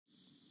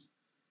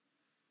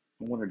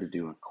I wanted to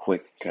do a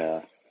quick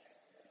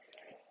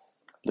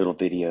little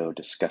video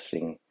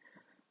discussing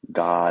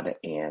God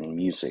and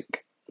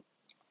music.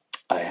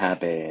 I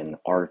have an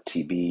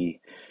RTB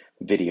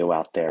video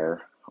out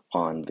there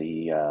on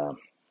the,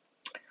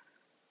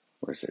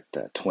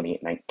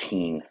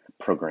 2019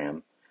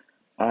 program,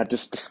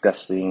 just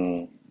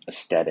discussing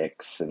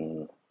aesthetics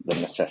and the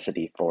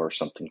necessity for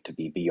something to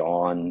be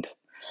beyond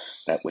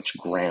that which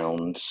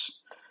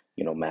grounds,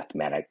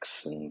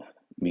 mathematics and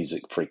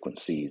music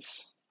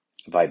frequencies,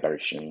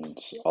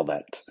 vibrations, all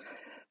that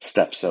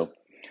stuff. So,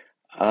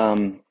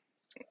 um,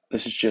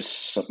 this is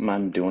just something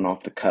I'm doing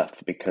off the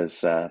cuff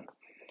because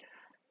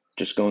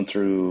just going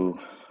through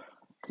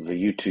the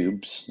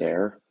YouTubes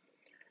there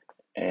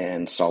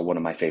and saw one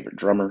of my favorite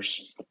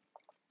drummers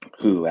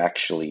who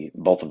actually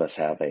both of us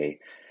have a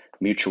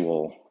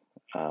mutual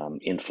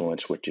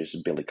influence, which is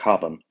Billy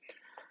Cobham.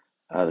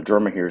 The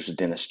drummer here is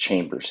Dennis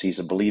Chambers. He's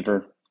a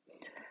believer.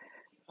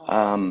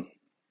 Um,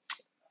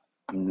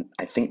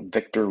 I think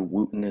Victor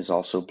Wooten is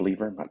also a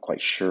believer. I'm not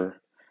quite sure.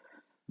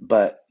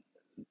 But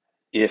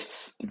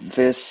if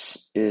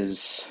this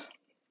is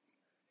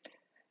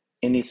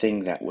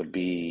anything that would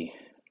be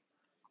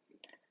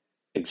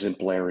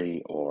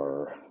exemplary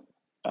or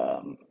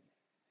um,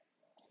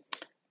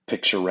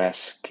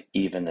 picturesque,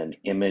 even an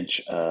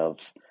image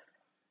of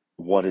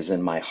what is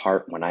in my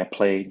heart when I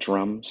play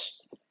drums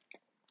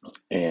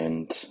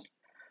and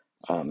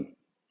um,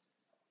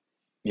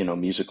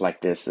 music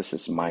like this. This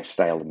is my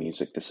style of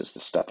music. This is the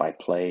stuff I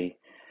play.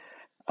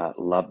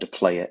 Love to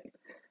play it,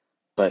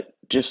 but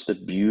just the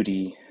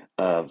beauty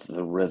of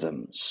the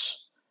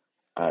rhythms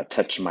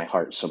touched my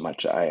heart so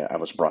much. I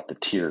was brought to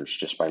tears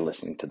just by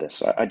listening to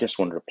this. I just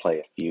wanted to play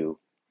a few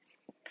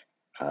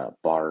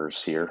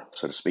bars here,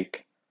 so to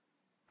speak.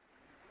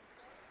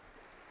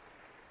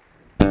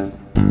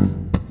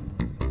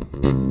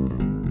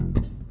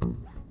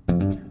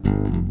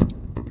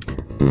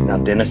 Now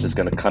Dennis is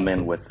going to come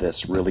in with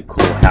this really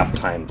cool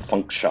halftime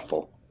funk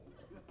shuffle.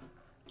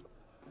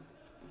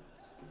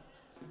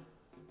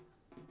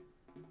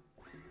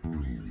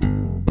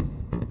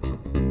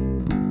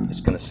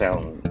 It's going to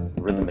sound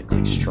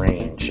rhythmically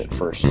strange at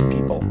first to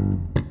people,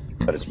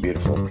 but it's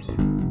beautiful.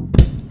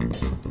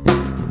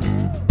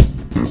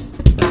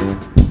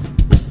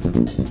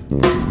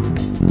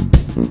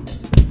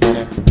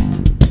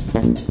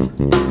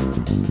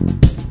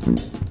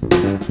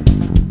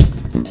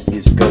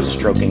 He's ghost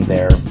stroking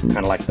there, kind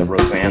of like the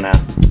Rosanna,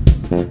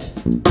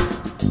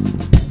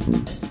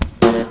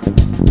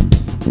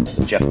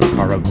 Jeff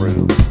Porcaro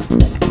groove.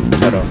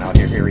 Toto, now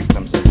here he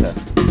comes into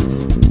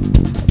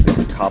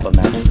the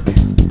Cobham-esque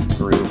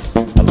groove.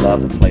 I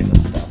love to play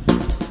this stuff.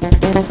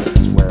 This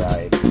is where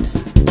I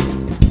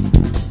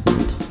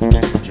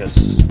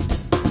just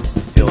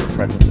feel the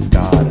presence of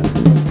God and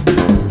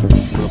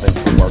move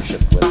into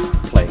worship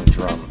with playing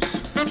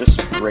drums. Just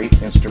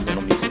great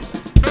instrumental music.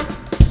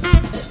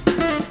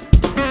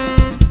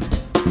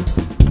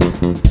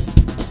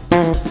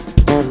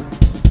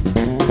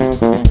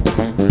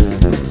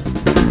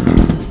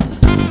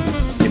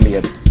 Give me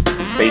a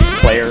bass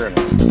player and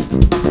a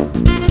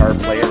guitar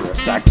player or a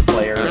sax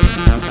player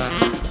and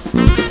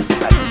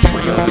that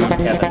trio from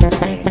heaven.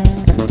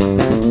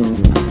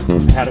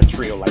 I had a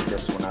trio like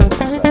this when I was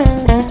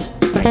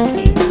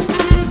 19.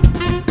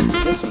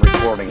 There's some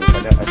recordings.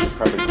 I should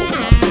probably pull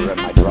them up here in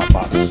my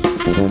Dropbox.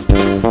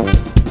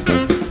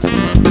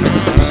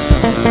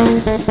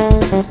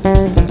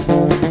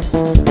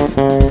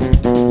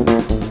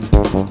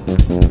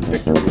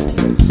 Victor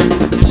is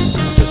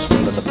just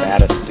one of the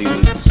baddest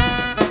dudes.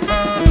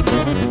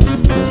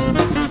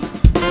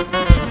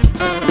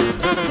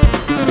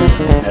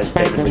 As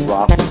David Lee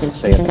Roth used to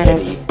say of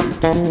Eddie,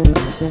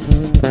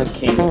 the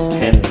king of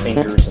 10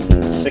 fingers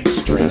and 6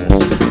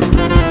 strings.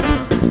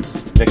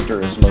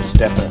 Victor is most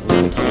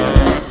definitely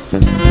the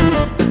king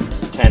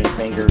of 10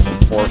 fingers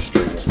and 4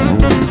 strings. He's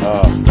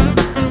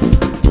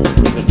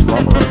a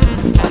drummer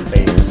on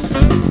bass.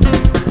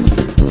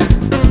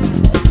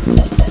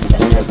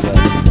 Because the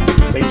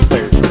bass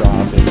player's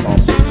job is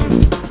also to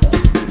be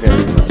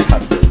very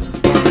percussive.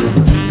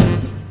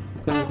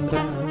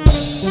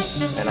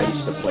 And I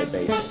used to play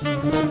bass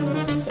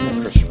in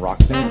a Christian rock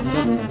band.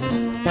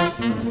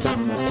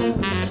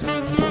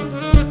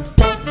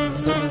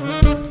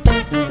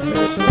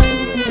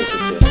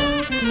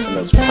 And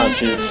those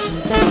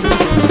punches,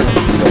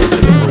 go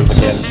into the groove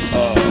again.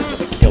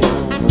 With a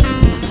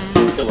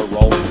killer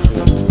rolling.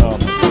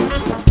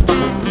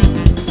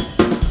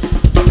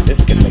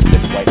 This can make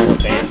this white more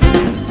band.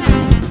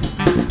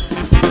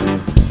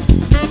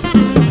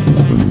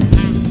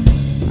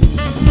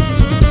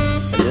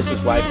 And this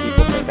is why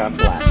people think I'm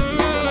black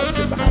when I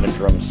sit behind a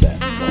drum set.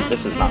 Well,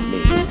 this is not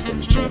me, it's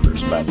Dennis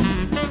Chambers, but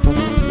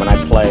when I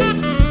play,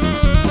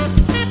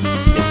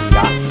 it's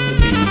got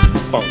to be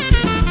funky.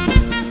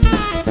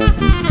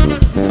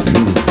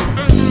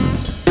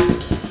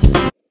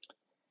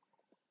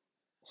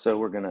 So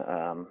we're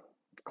gonna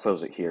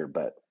close it here,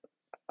 but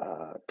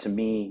to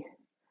me,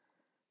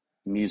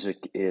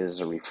 music is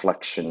a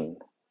reflection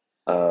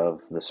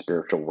of the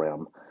spiritual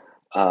realm.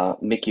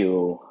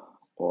 Mikio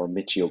or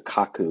Michio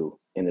Kaku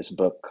in his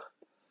book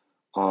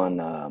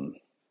on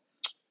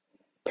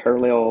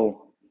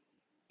parallel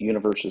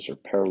universes or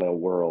parallel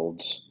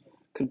worlds.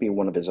 Could be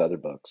one of his other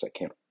books. I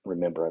can't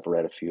remember. I've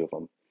read a few of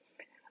them.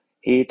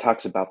 He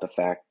talks about the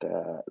fact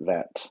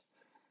that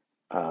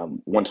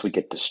once we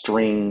get to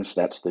strings,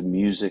 that's the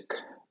music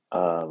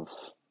of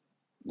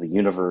the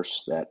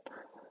universe, that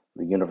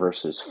the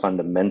universe is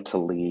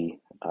fundamentally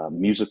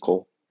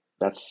musical.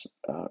 That's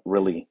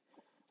really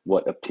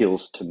what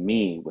appeals to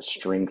me with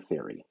string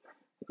theory,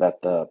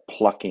 that the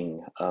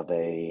plucking of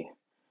a,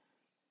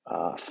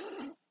 uh,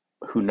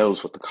 who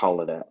knows what to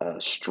call it, a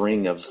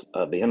string of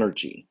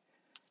energy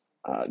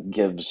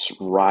gives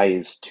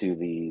rise to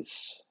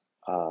these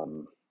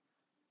um,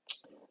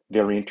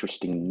 very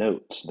interesting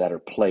notes that are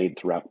played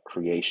throughout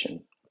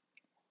creation.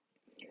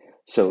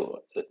 So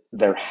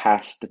there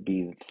has to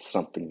be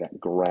something that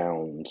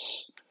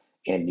grounds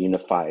and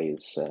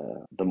unifies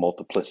the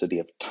multiplicity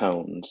of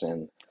tones.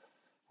 And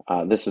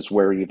this is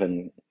where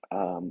even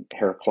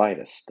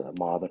Heraclitus,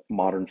 the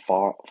modern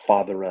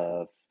father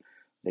of,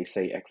 they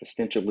say,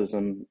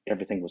 existentialism,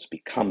 everything was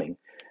becoming.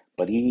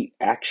 But he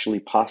actually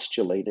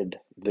postulated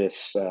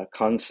this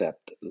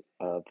concept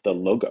of the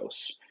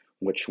Logos,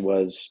 which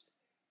was,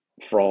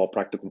 for all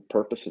practical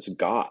purposes,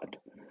 God,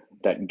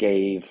 that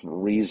gave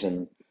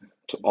reason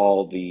to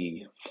all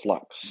the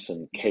flux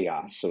and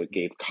chaos. So it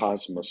gave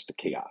cosmos to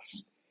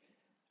chaos.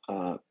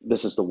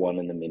 This is the one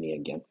in the mini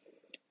again.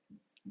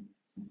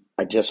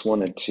 I just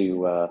wanted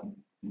to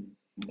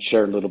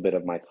share a little bit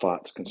of my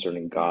thoughts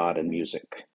concerning God and music.